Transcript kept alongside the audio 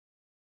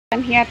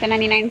I'm here at the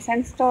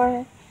 99-cent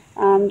store.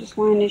 Just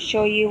wanted to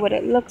show you what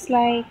it looks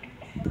like.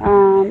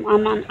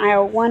 I'm on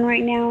aisle 1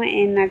 right now,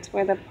 and that's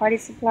where the party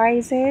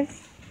supplies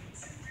is.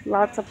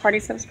 Lots of party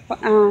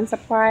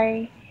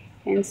supply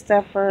and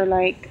stuff for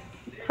like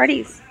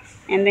parties.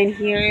 And then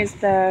here is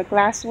the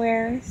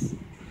glasswares.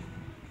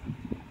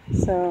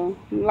 So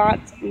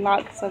lots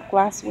of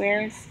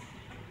glasswares.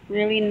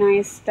 Really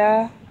nice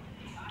stuff.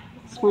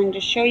 Just wanted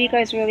to show you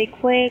guys really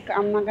quick.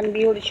 I'm not going to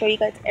be able to show you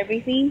guys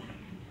everything,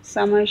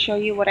 so I'm going to show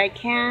you what I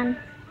can.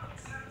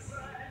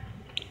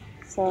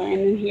 So, and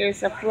then here's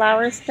the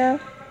flower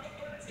stuff,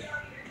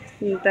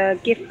 the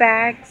gift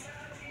bags,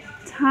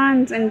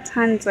 tons and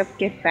tons of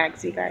gift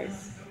bags, you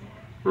guys.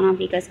 I don't know if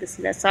you guys can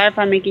see that. Sorry if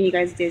I'm making you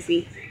guys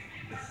dizzy.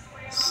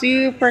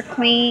 Super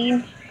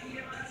clean,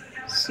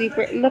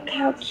 super. Look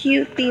how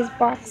cute these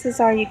boxes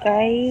are, you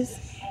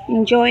guys.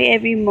 Enjoy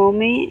every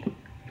moment.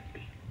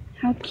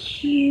 How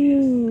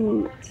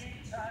cute.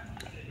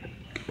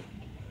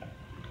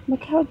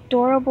 Look how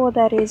adorable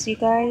that is, you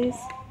guys.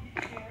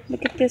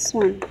 Look at this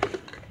one.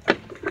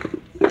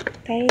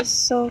 That is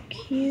so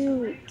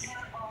cute.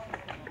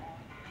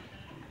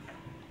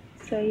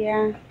 So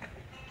yeah,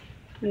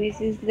 and this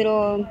is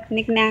little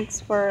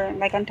knickknacks for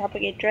like on top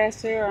of your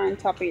dresser or on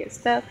top of your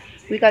stuff.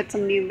 We got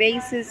some new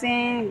vases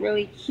in,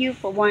 really cute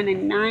for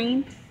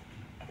 $1.99.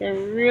 They're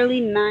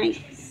really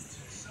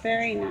nice,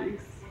 very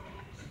nice.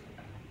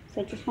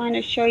 So just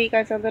wanted to show you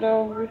guys a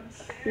little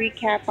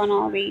recap on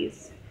all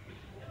these.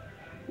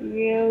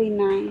 Really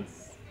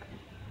nice.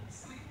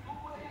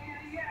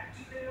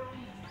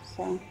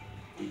 So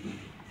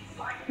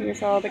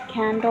here's all the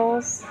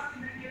candles.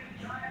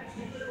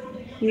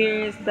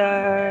 Here's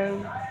the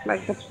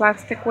like the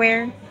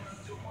plasticware.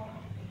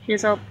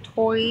 Here's all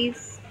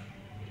toys.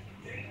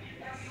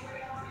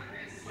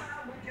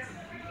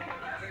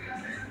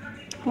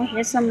 Oh,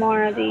 here's some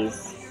more of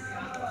these.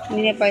 I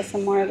need to buy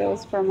some more of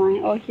those for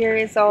mine. Oh, here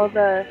is all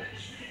the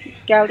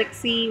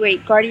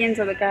Guardians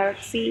of the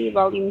Galaxy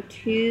Volume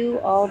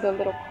 2. All the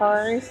little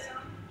cars.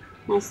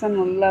 My son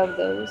will love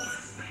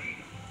those.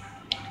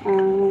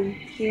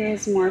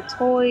 Here's more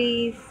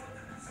toys.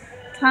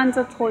 Tons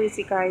of toys,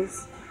 you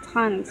guys.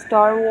 Tons.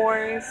 Star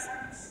Wars.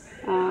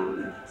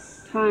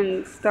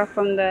 Tons. Stuff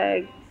from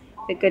the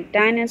Good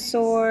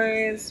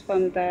Dinosaurs.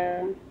 From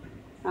the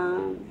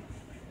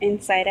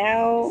Inside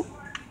Out.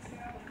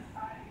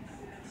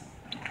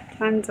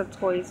 Tons of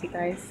toys, you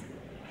guys.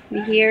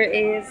 And here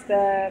is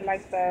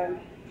the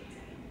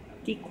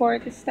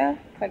decor stuff,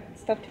 like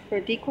stuff for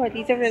decor.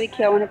 These are really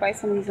cute. I want to buy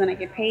some of these when I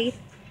get paid.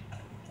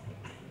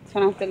 So I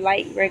don't have to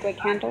light regular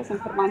candles and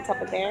put them on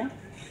top of there.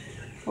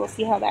 We'll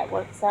see how that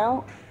works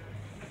out.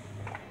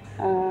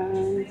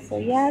 So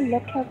yeah,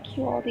 look how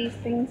cute all these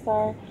things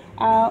are.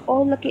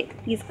 Oh, look at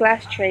these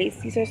glass trays.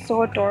 These are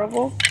so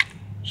adorable.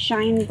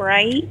 Shine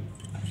bright.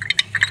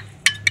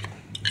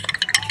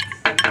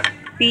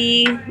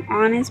 Be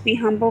honest, be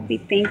humble, be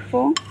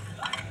thankful.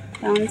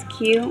 That one's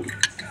cute.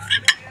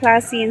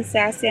 Classy and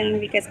sassy. I don't know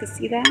if you guys can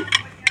see that.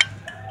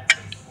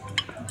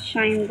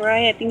 Shine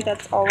bright. I think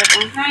that's all of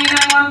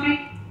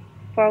them.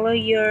 Follow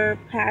your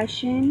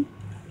passion.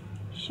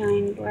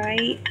 Shine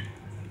bright.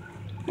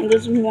 And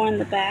there's more in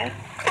the back.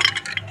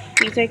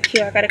 These are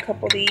cute. I got a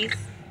couple of these.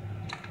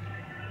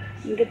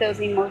 Look at those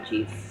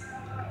emojis.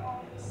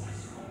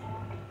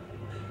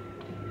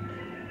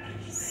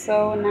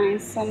 So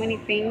nice. So many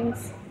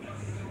things.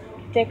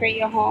 Decorate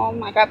your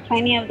home. I got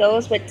plenty of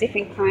those, but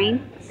different kind.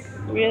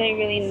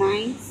 Really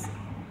nice.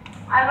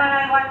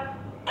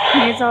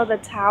 Here's all the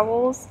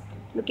towels.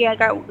 Look, I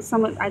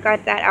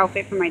got that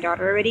outfit for my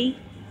daughter already.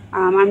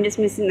 I'm just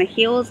missing the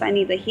heels. I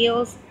need the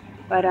heels.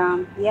 But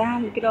yeah,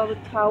 look at all the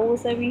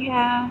towels that we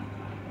have.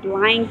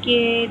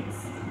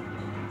 Blankets,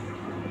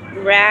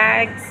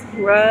 rags,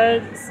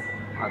 rugs,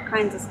 all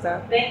kinds of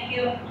stuff. Thank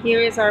you.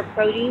 Here is our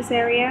produce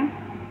area.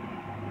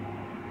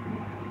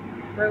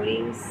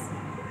 Produce.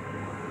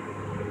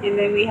 And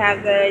then we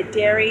have the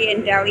dairy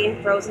and deli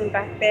and frozen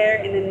back there.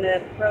 And then the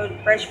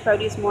fresh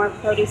produce, more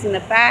produce in the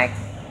back.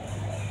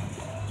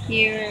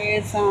 Here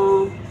is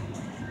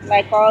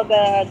like all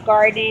the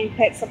garden,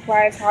 pet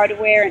supplies,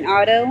 hardware, and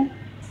auto.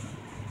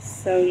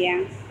 So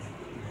yeah.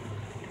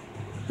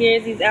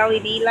 Here's these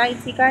LED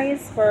lights, you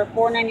guys, for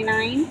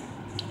 $4.99.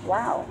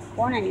 Wow,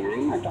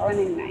 $4.99 or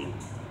 $1.99?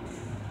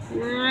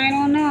 I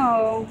don't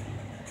know.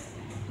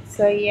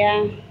 So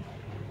yeah.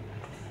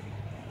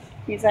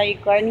 These are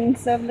your gardening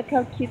stuff. Look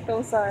how cute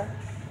those are.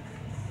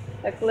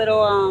 Like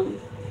little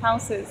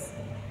houses.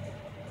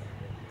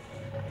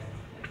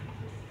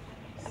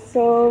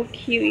 So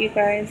cute, you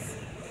guys.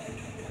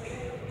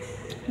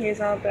 Here's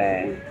all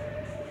the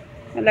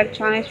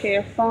electronics for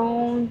your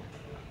phone.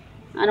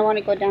 I don't want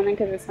to go down there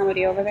because there's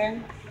somebody over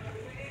there.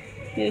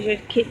 Here's your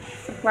kit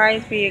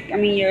supplies for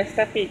your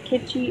stuff for your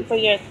kitchen, for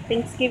your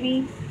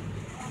Thanksgiving.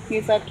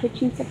 Here's our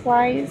kitchen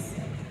supplies.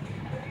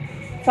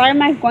 Sorry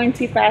if I'm going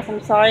too fast.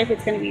 I'm sorry if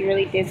it's going to be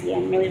really dizzy.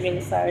 I'm really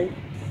sorry.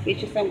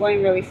 It's just I'm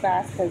going really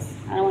fast because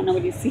I don't want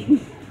nobody to see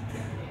me.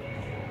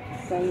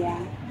 So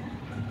yeah.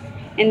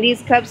 And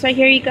these cups right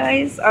here, you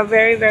guys, are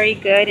very, very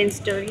good and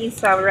sturdy,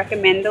 so I would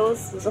recommend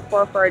those. Those are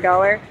 4 for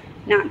 $1.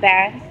 Not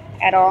bad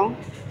at all.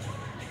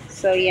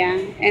 So yeah,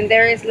 and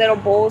there is little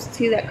bowls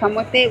too that come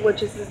with it,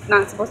 which is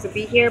not supposed to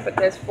be here, but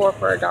there's 4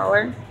 for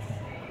 $1.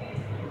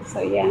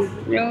 So yeah,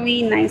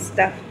 really nice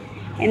stuff.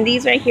 And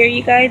these right here,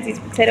 you guys, these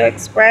Potato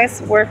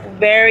Express work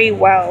very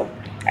well.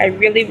 I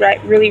really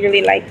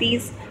like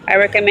these. I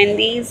recommend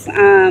these.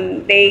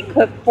 They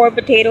cook 4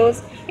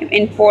 potatoes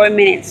in 4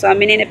 minutes. So a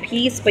minute a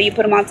piece, but you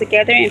put them all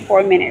together in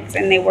 4 minutes,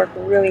 and they work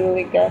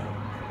really good.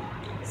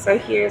 So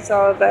here's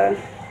all the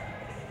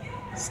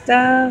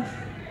stuff.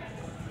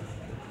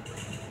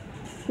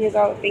 Here's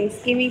all the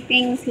Thanksgiving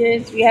things.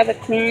 We have a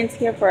clearance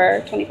here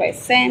for 25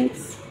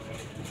 cents.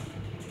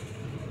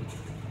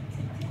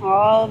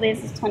 All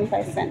this is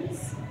 25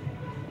 cents.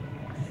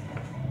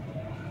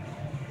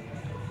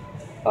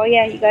 Oh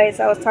yeah, you guys,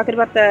 I was talking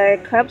about the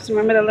cups.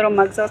 Remember the little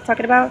mugs I was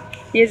talking about?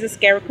 Here's a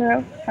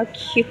scarecrow. How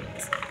cute.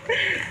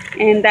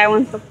 And that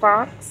one's the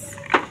fox.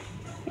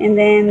 And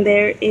then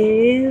there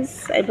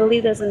is, I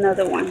believe there's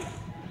another one.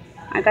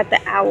 I got the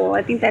owl.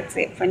 I think that's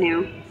it for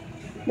now.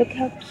 Look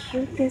how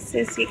cute this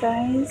is, you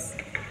guys.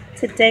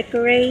 To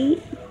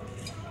decorate.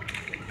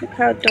 Look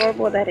how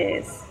adorable that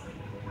is.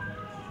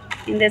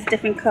 And there's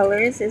different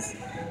colors. It's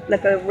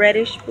like a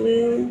reddish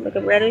blue, like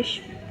a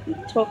reddish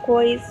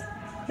turquoise.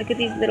 Look at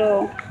these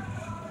little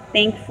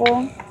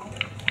thankful.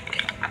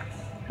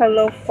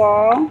 Hello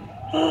fall.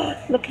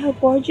 Look how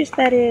gorgeous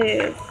that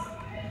is.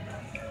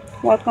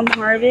 Welcome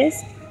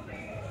harvest.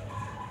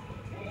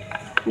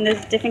 And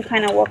there's different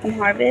kind of welcome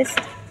harvest.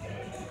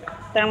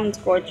 That one's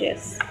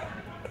gorgeous.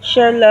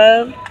 Share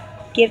love,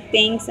 give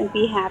thanks, and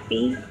be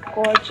happy.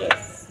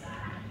 Gorgeous.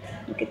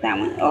 Look at that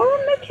one.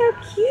 Oh, look how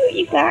cute,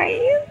 you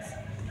guys.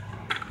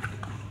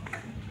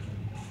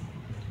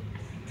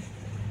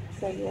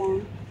 So yeah,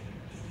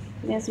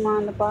 there's more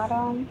on the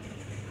bottom.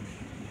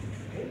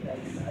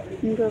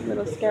 And those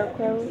little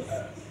scarecrows,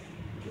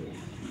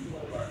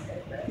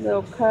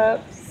 little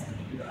cups.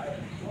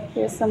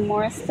 Here's some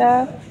more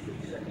stuff.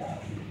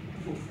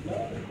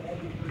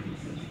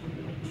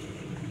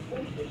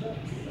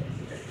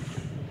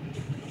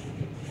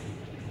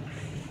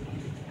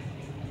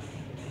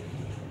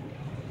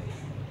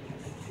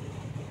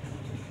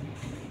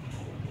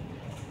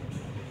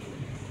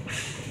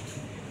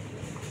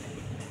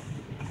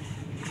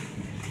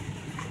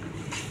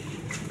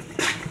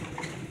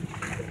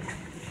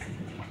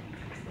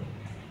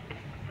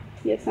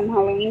 Here's some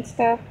Halloween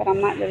stuff, but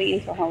I'm not really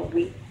into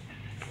Halloween.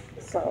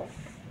 So,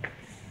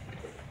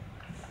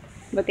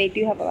 but they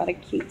do have a lot of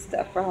cute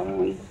stuff for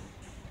Halloween.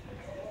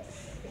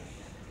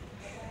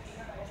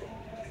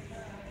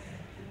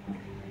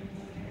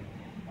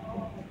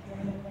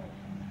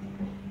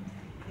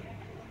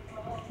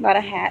 A lot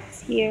of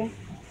hats here.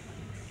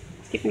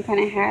 Different kind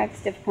of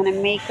hats, different kind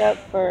of makeup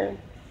for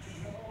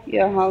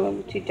your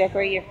Halloween to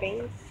decorate your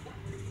face.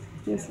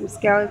 And some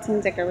skeleton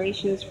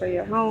decorations for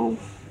your home.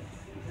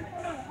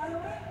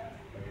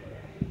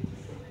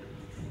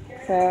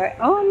 So,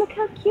 oh, look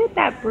how cute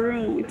that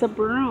broom. It's a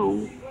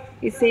broom.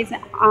 It says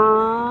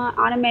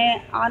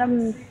automated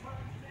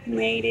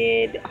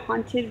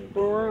haunted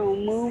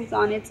broom moves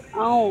on its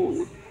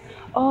own.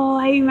 Oh,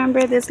 I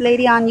remember this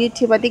lady on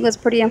YouTube. I think it was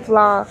Pretty and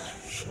Flaw.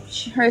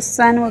 Her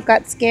son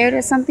got scared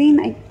or something.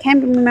 I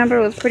can't remember.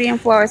 It was Pretty and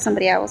Flaw or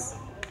somebody else.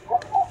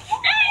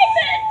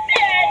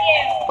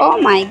 Oh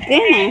my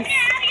goodness.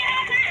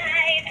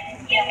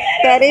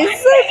 That is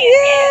so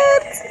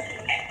cute.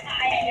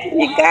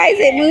 You guys,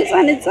 it moves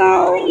on its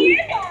own.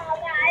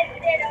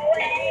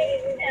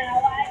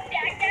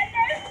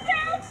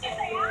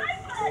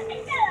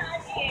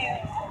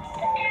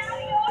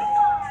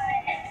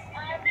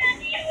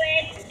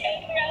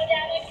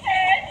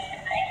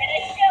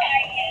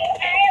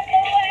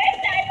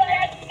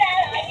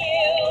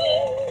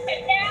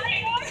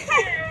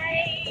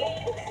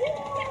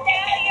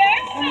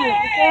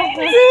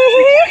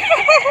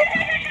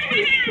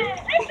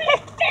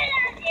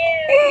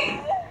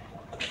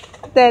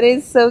 That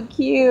is so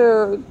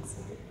cute.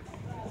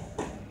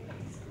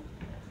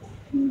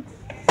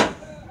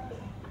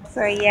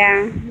 So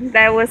yeah,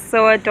 that was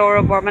so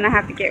adorable. I'm gonna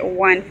have to get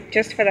one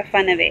just for the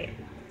fun of it.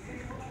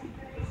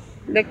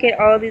 Look at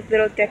all these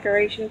little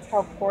decorations,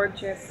 how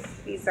gorgeous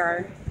these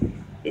are.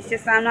 It's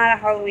just I'm not a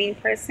Halloween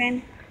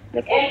person.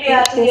 Look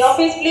at this,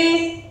 office,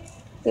 please.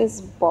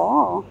 This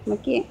ball.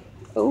 Look at,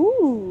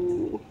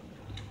 ooh.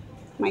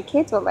 My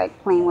kids will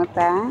like playing with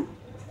that.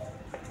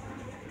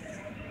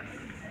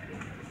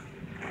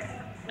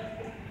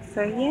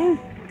 So yeah,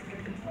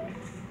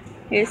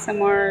 here's some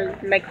more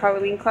like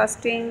Halloween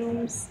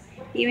costumes.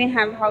 Even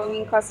have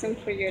Halloween costumes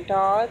for your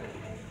dog.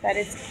 That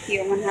is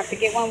cute. I'm gonna have to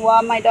get one.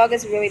 Well, my dog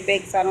is really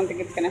big, so I don't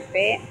think it's gonna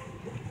fit.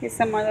 Here's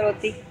some more little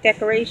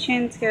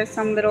decorations. Here's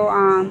some little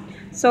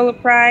solar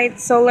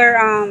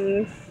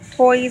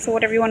toys, or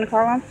whatever you want to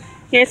call them.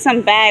 Here's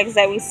some bags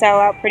that we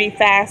sell out pretty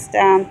fast.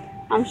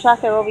 I'm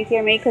shocked they're over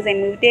here made because they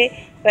moved it,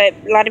 but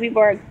a lot of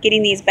people are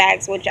getting these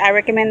bags, which I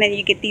recommend that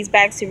you get these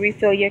bags to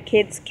refill your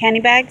kids' candy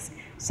bags.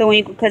 So when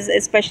you, because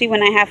especially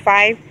when I have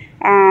 5,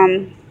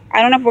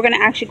 I don't know if we're gonna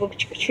actually go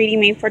trick-or-treating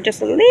maybe for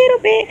just a little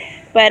bit,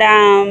 but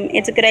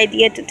it's a good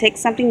idea to take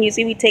something.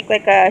 Usually we take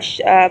like a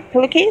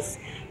pillowcase,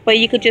 but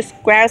you could just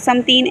grab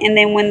something, and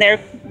then when their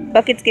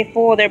buckets get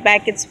full, their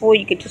bag gets full,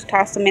 you could just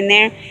toss them in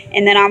there.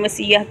 And then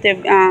obviously you have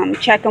to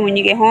check them when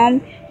you get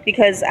home,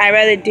 because I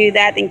rather do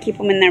that than keep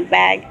them in their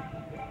bag.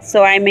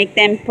 So I make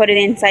them put it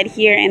inside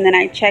here, and then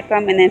I check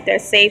them, and if they're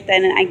safe,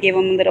 then I give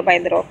them little by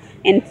little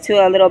into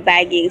a little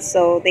baggie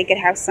so they could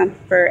have some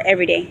for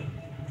every day.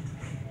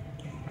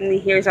 And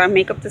here's our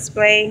makeup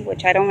display,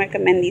 which I don't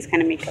recommend these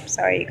kind of makeup,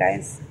 sorry you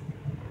guys.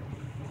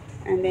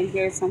 And then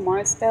here's some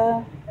more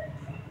stuff.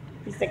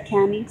 This is the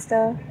candy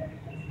stuff.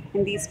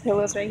 And these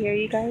pillows right here,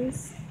 you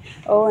guys.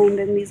 Oh, and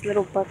then these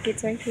little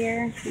buckets right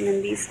here. And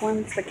then these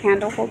ones, the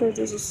candle holders.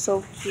 Those are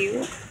so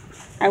cute.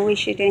 I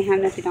wish it didn't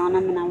have nothing on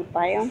them and I would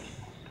buy them.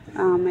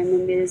 And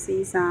then there's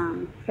these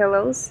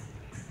pillows,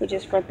 which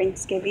is for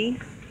Thanksgiving.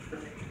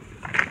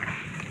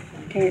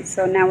 Okay,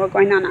 so now we're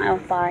going on aisle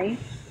 5.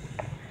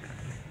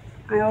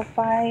 Aisle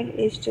 5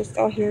 is just,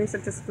 oh, here's a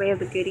display of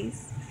the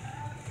goodies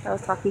I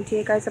was talking to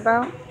you guys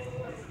about.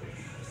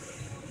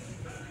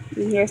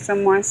 And here's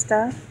some more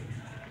stuff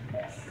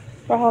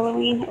for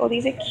Halloween. Oh,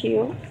 these are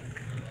cute.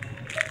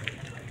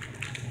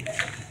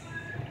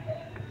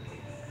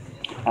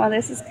 Oh,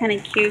 this is kind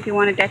of cute if you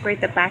want to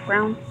decorate the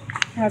background.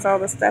 It has all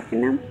the stuff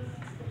in them.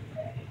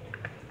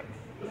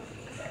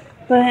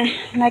 But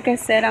like I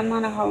said, I'm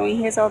not a Halloween.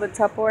 Here's all the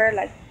Tupperware.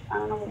 Like, I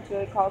don't know what you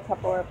really call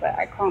Tupperware, but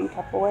I call them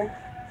Tupperware.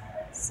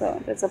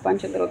 So there's a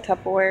bunch of little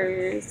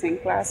Tupperwares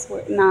and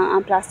glassware,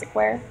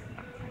 plasticware.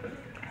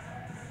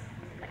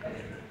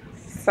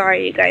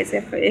 Sorry, you guys,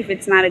 if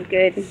it's not a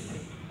good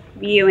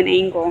view and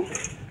angle.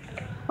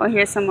 Oh,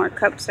 here's some more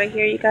cups right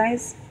here, you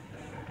guys.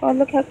 Oh,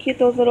 look how cute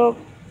those little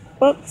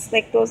books,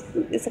 like those,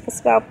 it's like a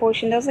spell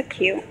potion. Those are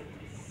cute.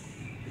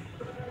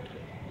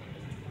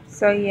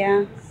 So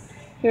yeah,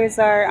 here's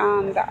our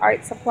the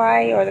art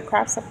supply or the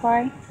craft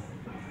supply.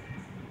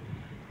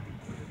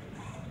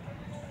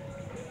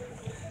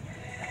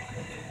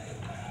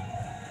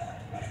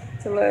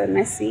 It's a little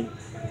messy.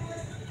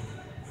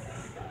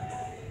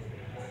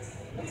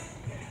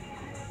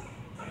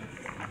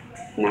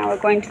 Now we're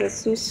going to the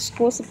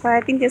school supply.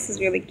 I think this is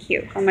really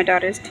cute, but my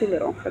daughter's too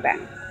little for that.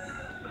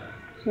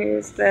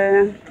 Here's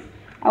the,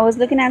 I was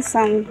looking at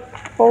some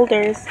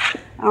folders.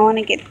 I want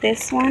to get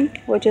this one,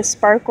 which is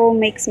Sparkle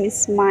Makes Me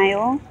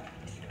Smile.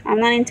 I'm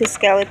not into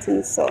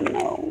skeletons, so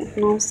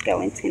no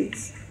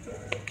skeletons.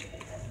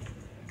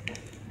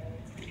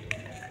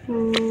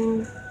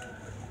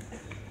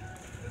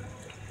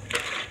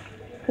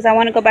 Because I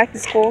want to go back to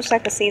school, so I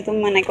can save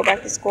them when I go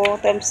back to school.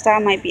 The style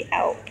might be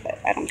out, but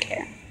I don't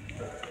care.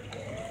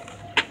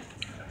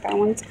 That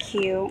one's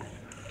cute.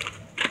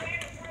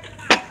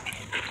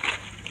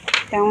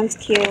 That one's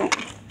cute.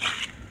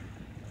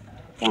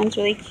 That one's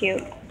really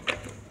cute.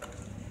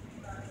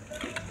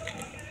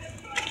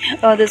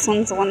 Oh, this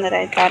one's the one that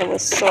I thought it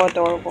was so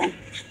adorable.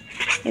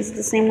 Is it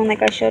the same one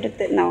like I showed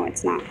it? No,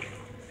 it's not.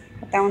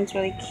 But that one's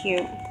really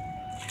cute.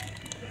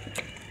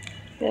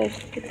 Did I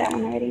get that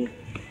one already?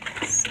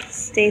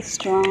 Stay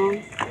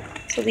strong.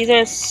 So these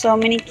are so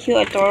many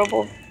cute,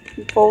 adorable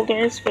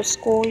folders for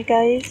school, you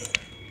guys.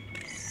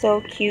 So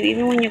cute,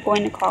 even when you're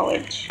going to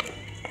college.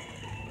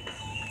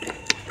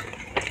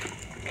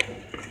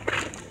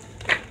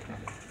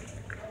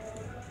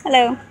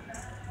 Hello.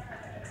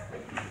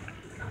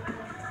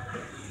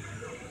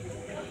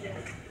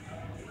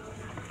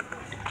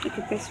 Look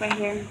at this right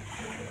here.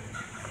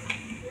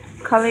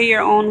 Color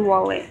your own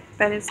wallet.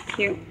 That is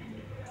cute.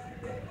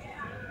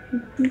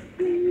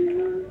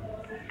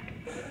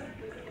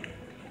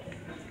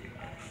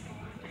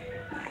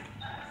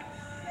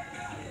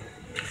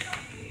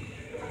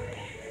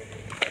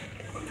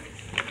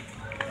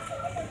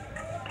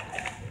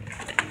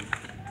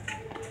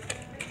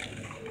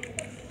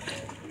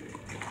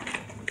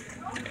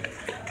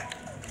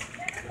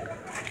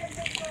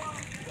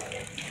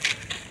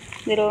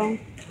 Little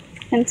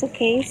pencil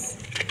case,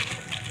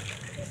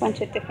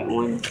 bunch of different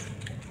ones.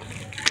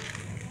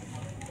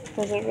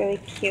 Those are really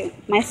cute.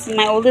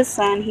 My oldest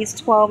son, he's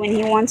 12, and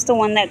he wants the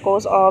one that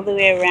goes all the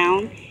way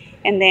around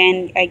and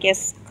then I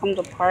guess comes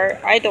apart.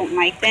 I don't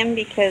like them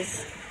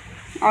because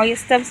all your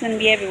stuff's gonna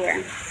be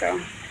everywhere.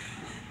 So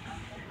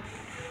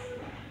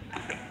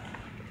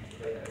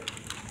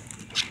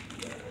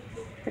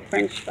the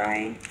French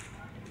fry.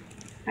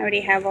 I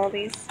already have all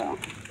these, so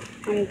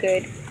I'm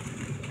good.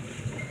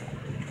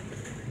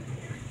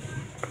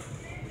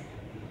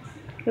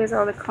 Here's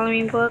all the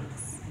coloring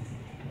books.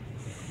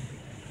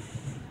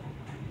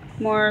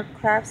 More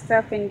craft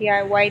stuff and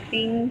DIY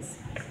things.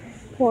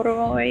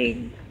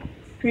 Polaroid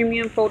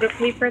premium folder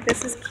paper.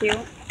 This is cute.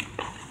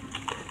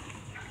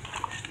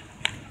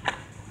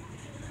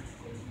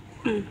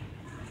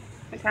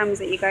 What time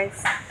is it, you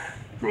guys?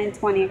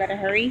 9:20. I gotta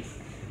hurry.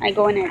 I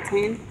go in at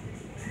 10.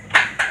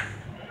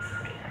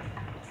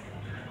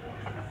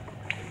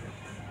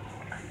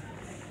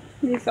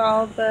 These are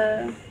all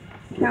the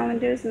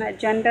calendars and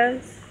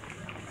agendas.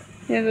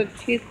 There's a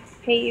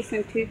toothpaste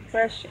and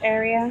toothbrush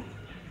area.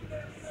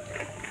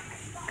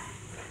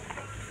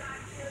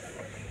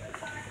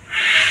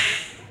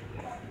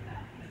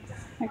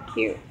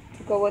 cute.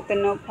 To go with the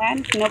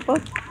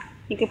notebook.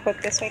 You can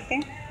put this right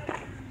there.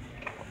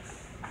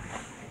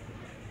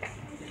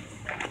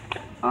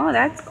 Oh,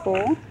 that's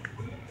cool.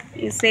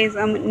 It says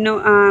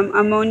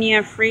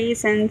ammonia-free,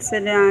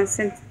 sensational,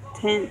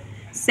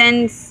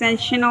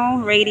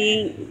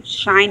 radiant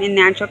shine and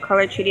natural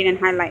color treated and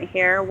highlight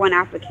hair. One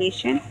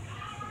application.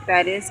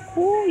 That is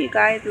cool, you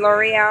guys.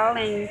 L'Oreal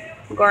and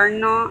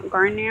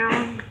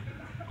Garnier.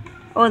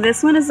 Oh,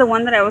 this one is the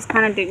one that I was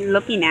kind of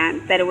looking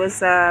at. That it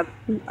was a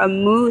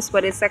mousse,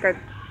 but it's like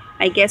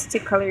I guess to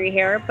color your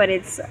hair, but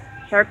it's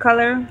hair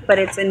color, but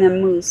it's in a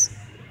mousse.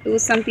 It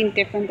was something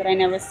different that I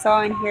never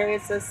saw. And here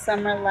is a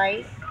summer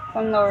light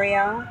from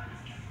L'Oreal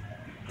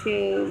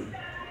to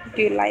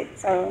do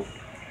lights or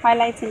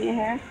highlights in your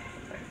hair.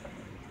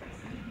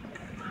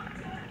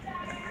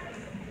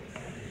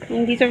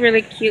 And these are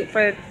really cute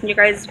for you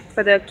guys,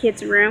 for the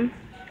kids' room,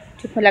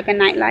 to put like a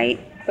night light,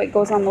 but it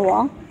goes on the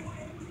wall.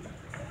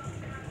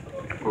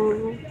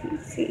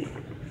 Let's see.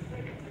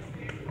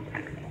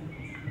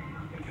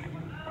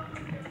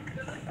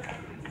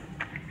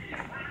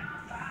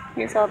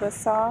 Here's all the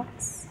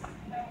socks.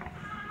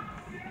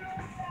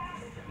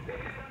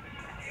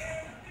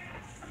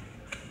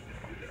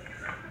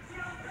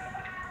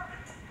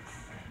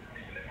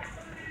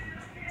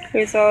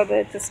 Here's all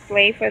the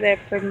display for the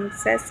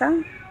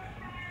princessa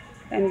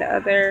and the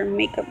other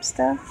makeup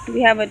stuff.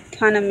 We have a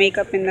ton of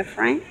makeup in the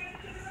front.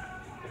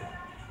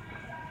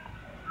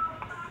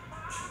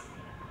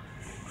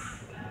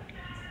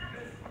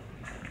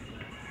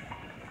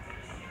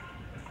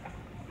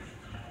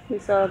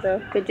 Here's all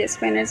the fidget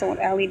spinners with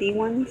LED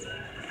ones.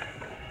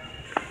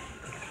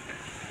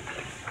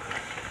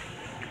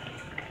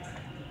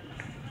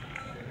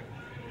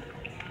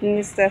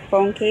 Here's the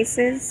phone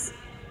cases.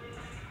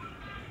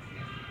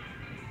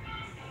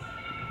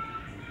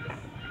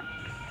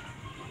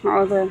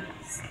 All the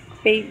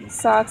baby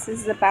socks.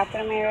 This is the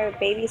bathroom area.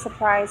 Baby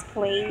supplies,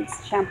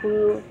 plates,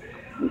 shampoo,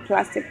 and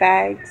plastic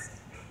bags.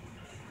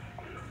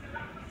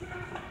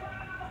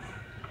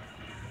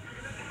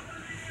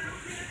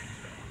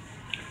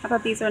 I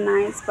thought these were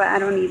nice, but I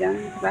don't need them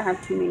because I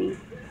have too many.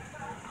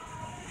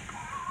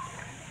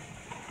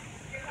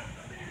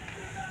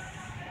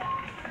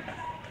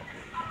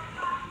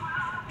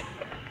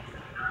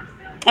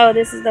 Oh,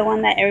 this is the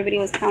one that everybody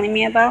was telling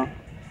me about.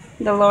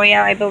 The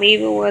L'Oreal, I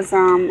believe it was, I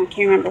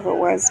can't remember who it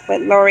was,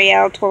 but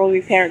L'Oreal Total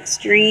Repair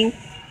Extreme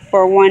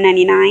for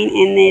 $1.99,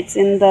 and it's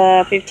in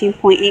the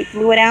 15.8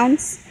 fluid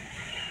ounce.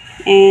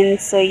 And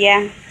so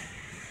yeah,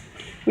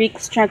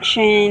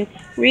 reconstructing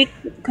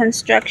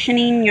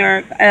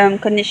your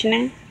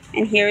conditioner.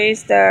 And here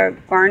is the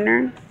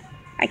Garnier.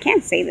 I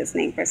can't say this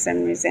name for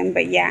some reason,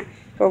 but yeah,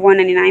 for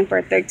 $1.99 for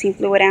a 13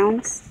 fluid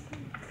ounce.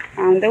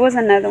 There was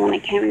another one, I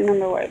can't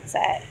remember where it's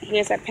at.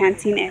 Here's our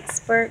Pantene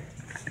Expert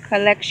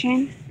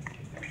collection,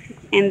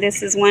 and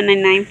this is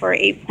 $1.99 for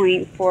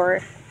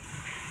 8.4.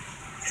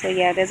 So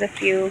yeah, there's a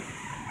few,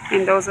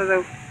 and those are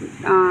the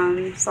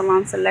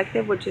Salon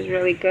Selective, which is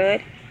really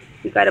good.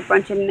 We got a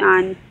bunch of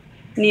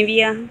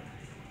Nivea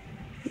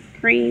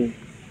cream.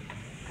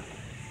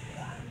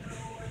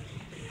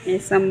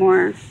 There's some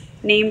more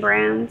name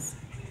brands.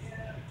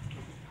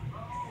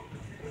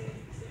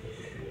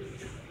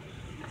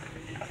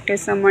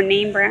 There's some more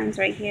name brands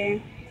right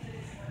here.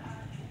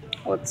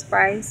 Old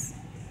Spice.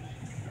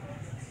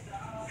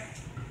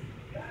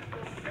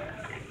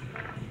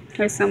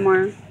 Here's some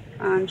more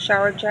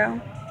shower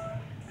gel.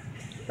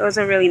 Those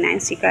are really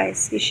nice, you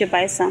guys. You should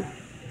buy some.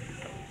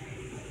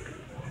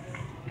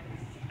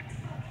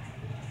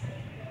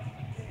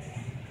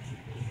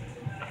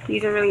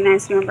 These are really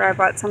nice. Remember, I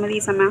bought some of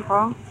these on my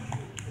haul.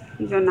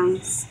 These are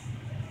nice.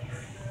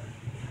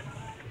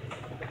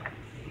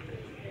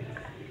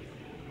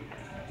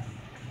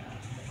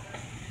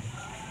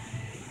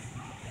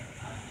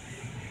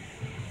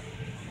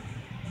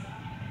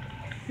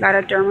 A lot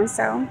of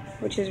Dermacell,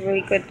 which is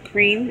really good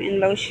cream and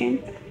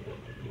lotion.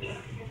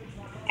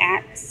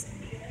 Axe.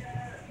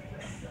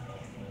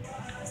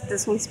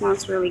 This one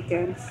smells really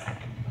good.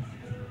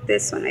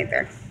 This one right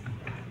there.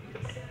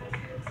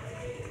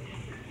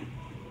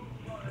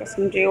 Got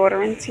some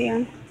deodorants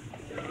here.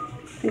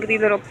 Look at these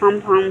little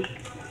pom-poms.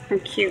 They're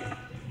cute.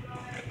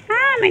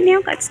 Ah, my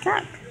nail got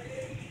stuck.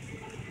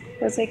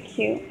 Those are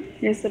cute.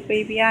 Here's the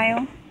baby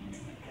aisle.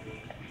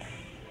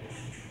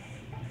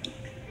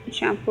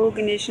 Shampoo,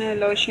 conditioner,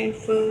 lotion,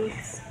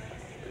 foods.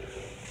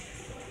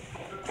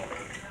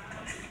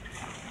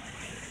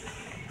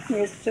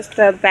 Here's just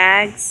the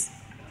bags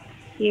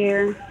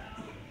here.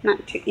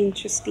 Not too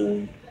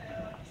interesting.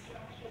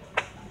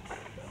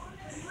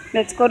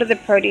 Let's go to the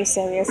produce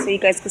area so you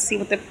guys can see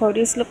what the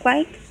produce look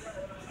like.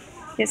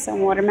 Here's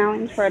some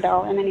watermelons for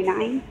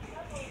 $1.99.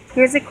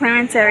 Here's the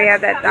clearance area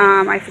that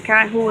I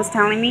forgot who was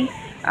telling me.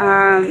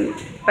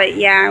 But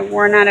yeah,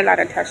 we're not allowed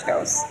to touch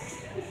those.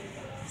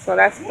 So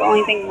that's the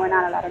only thing we're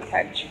not allowed to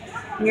touch.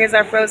 Here's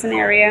our frozen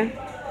area.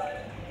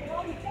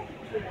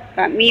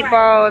 Got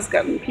meatballs,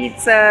 got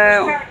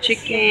pizza,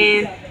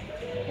 chicken,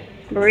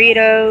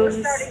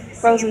 burritos,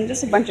 frozen,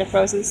 just a bunch of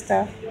frozen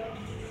stuff.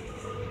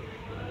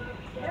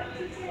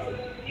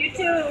 You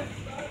too.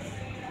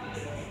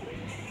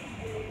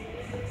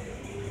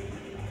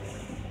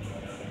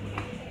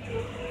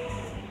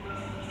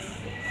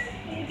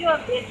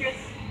 Beatrice.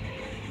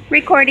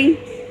 Recording.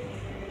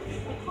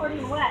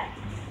 Recording what?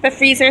 The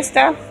freezer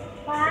stuff.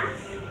 Huh?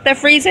 The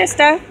freezer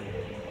stuff.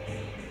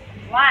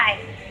 Why?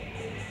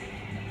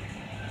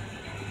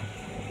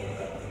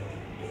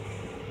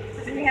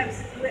 Doesn't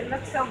it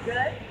look so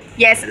good?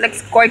 Yes, it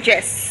looks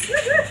gorgeous.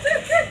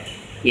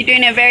 You're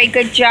doing a very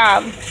good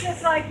job.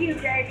 Just like you,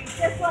 baby.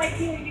 Just like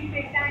you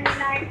big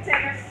 99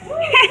 center.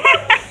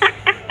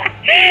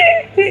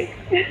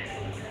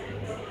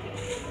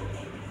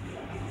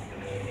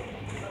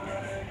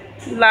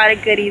 A lot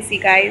of goodies, you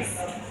guys.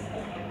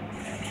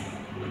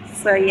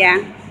 So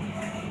yeah.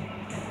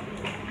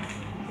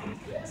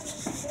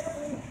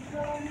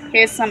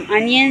 Here's some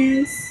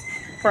onions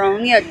for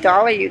only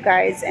 $1, you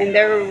guys, and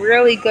they're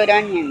really good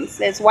onions.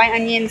 There's white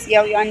onions,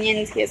 yellow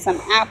onions. Here's some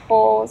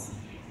apples.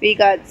 We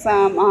got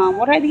some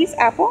what are these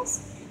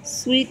apples?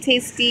 Sweet,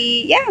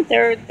 tasty. Yeah,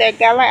 they're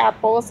gala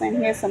apples. And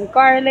here's some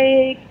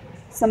garlic,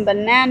 some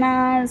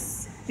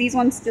bananas. These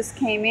ones just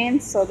came in,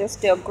 so they're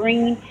still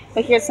green.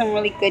 But here's some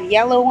really good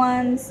yellow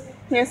ones.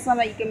 Here's some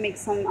that you can make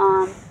some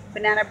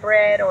banana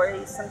bread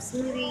or some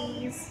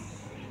smoothies.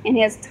 And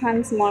here's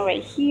tons more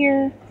right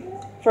here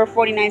for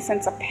 49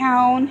 cents a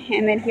pound.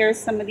 And then here's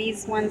some of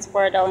these ones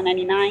for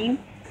 $1.99.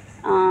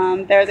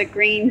 They're the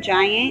green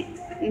giant.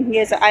 And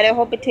here's the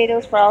Idaho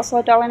potatoes for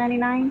also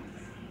 $1.99.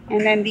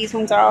 And then these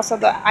ones are also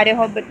the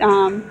Idaho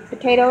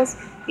potatoes.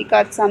 We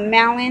got some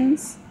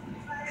melons,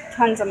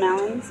 tons of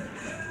melons.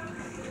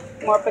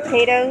 More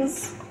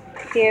potatoes.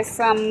 Here's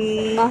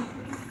some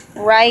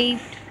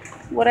ripe,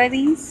 what are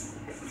these?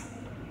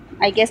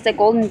 I guess the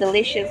Golden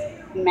Delicious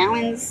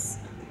melons.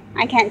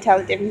 I can't tell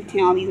the difference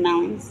between all these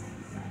melons.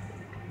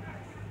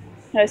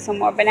 There's some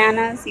more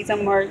bananas. These are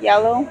more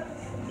yellow.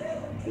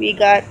 We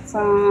got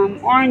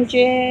some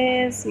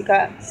oranges. We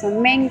got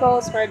some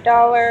mangoes for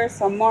 $1.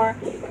 Some more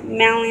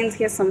melons.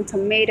 Here's some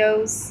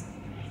tomatoes.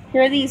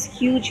 Here are these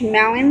huge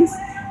melons,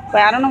 but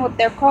I don't know what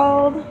they're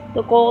called.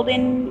 The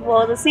golden,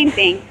 well, the same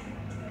thing.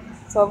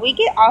 So we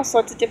get all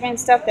sorts of different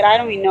stuff that I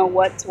don't even know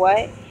what's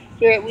what.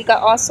 Here we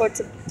got all sorts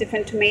of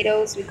different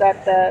tomatoes. We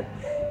got the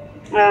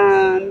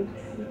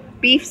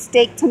beef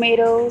steak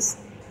tomatoes.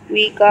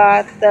 We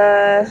got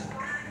the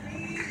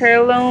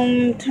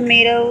heirloom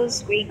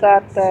tomatoes. We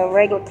got the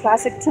regular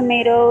classic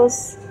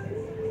tomatoes.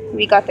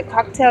 We got the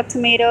cocktail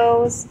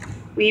tomatoes.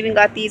 We even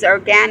got these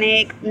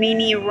organic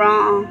mini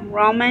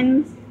Romas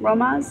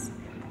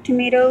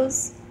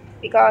tomatoes.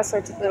 We got all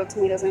sorts of little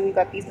tomatoes, and we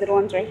got these little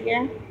ones right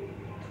here.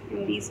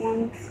 And these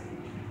ones.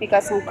 We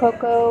got some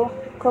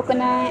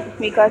coconut.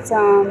 We got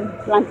some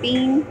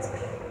plantains.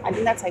 I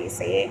think that's how you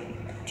say it.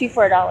 2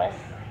 for $1.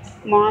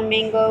 More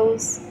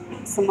mangoes.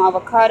 Some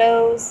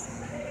avocados.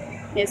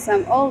 There's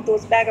some, oh,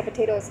 those bag of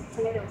tomatoes.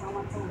 I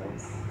want some of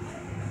those.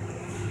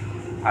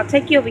 I'll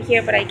take you over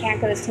here, but I can't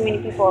because there's too many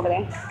people over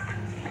there.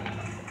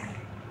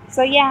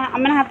 So yeah,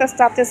 I'm gonna have to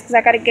stop this because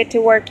I gotta get to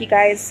work, you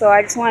guys. So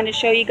I just wanted to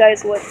show you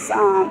guys what's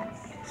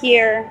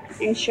here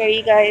and show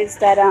you guys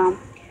that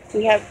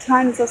we have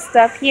tons of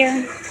stuff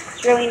here.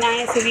 It's really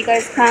nice if you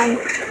guys come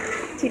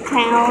to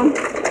town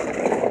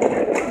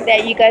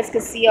that you guys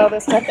can see all the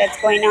stuff that's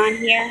going on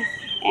here.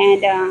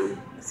 And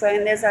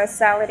and there's our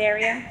salad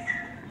area.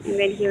 And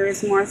then here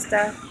is more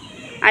stuff.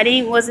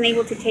 I wasn't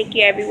able to take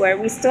you everywhere.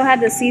 We still had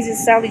the Caesar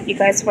salad, you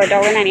guys, for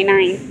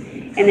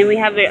 $1.99. And then we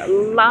have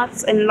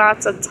lots and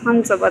lots of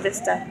tons of other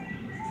stuff.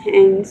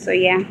 And so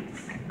yeah,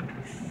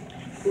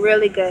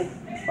 really good.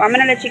 Well, I'm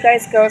gonna let you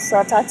guys go, so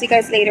I'll talk to you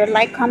guys later.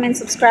 Like, comment,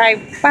 subscribe.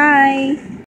 Bye.